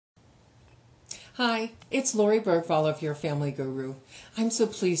Hi, it's Lori Bergvall of Your Family Guru. I'm so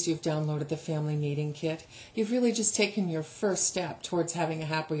pleased you've downloaded the Family Meeting Kit. You've really just taken your first step towards having a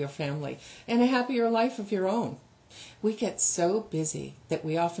happier family and a happier life of your own. We get so busy that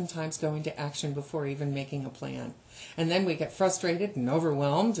we oftentimes go into action before even making a plan. And then we get frustrated and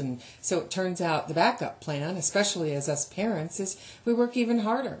overwhelmed, and so it turns out the backup plan, especially as us parents, is we work even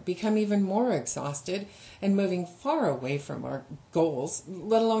harder, become even more exhausted, and moving far away from our goals,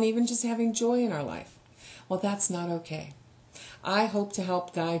 let alone even just having joy in our life. Well, that's not okay. I hope to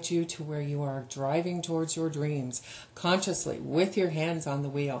help guide you to where you are driving towards your dreams, consciously, with your hands on the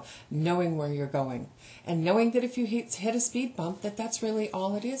wheel, knowing where you're going, and knowing that if you hit a speed bump, that's really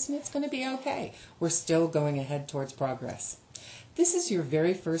all it is, and it's going to be okay. We're still going ahead towards progress. This is your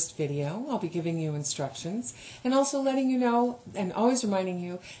very first video. I'll be giving you instructions and also letting you know and always reminding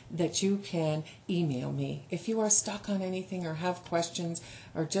you that you can email me. If you are stuck on anything or have questions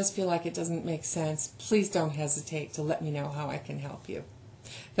or just feel like it doesn't make sense, please don't hesitate to let me know how I can help you.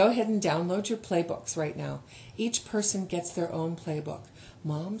 Go ahead and download your playbooks right now. Each person gets their own playbook.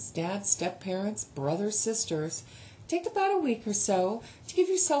 Moms, dads, step-parents, brothers, sisters. Take about a week or so to give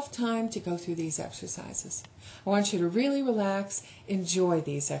yourself time to go through these exercises. I want you to really relax, enjoy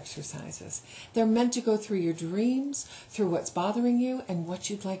these exercises. They're meant to go through your dreams, through what's bothering you, and what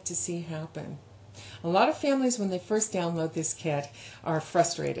you'd like to see happen. A lot of families, when they first download this kit, are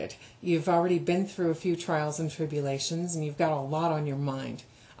frustrated. You've already been through a few trials and tribulations, and you've got a lot on your mind.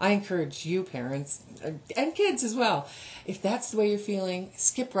 I encourage you, parents, and kids as well, if that's the way you're feeling,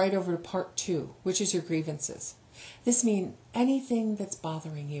 skip right over to part 2, which is your grievances. This means anything that's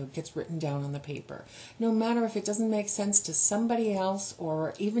bothering you gets written down on the paper. No matter if it doesn't make sense to somebody else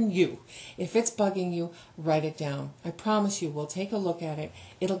or even you. If it's bugging you, write it down. I promise you we'll take a look at it,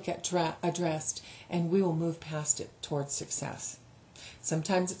 it'll get addressed, and we will move past it towards success.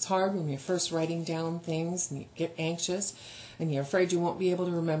 Sometimes it's hard when you're first writing down things and you get anxious and you're afraid you won't be able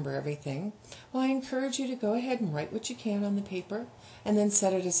to remember everything. Well, I encourage you to go ahead and write what you can on the paper and then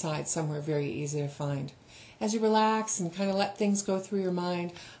set it aside somewhere very easy to find. As you relax and kind of let things go through your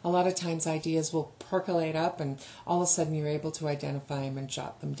mind, a lot of times ideas will percolate up and all of a sudden you're able to identify them and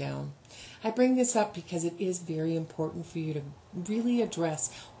jot them down. I bring this up because it is very important for you to really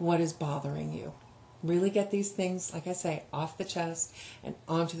address what is bothering you. Really get these things, like I say, off the chest and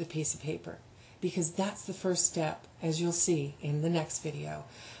onto the piece of paper. Because that's the first step, as you'll see in the next video,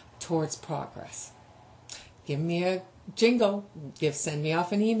 towards progress. Give me a jingle. Send me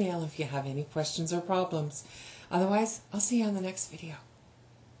off an email if you have any questions or problems. Otherwise, I'll see you on the next video.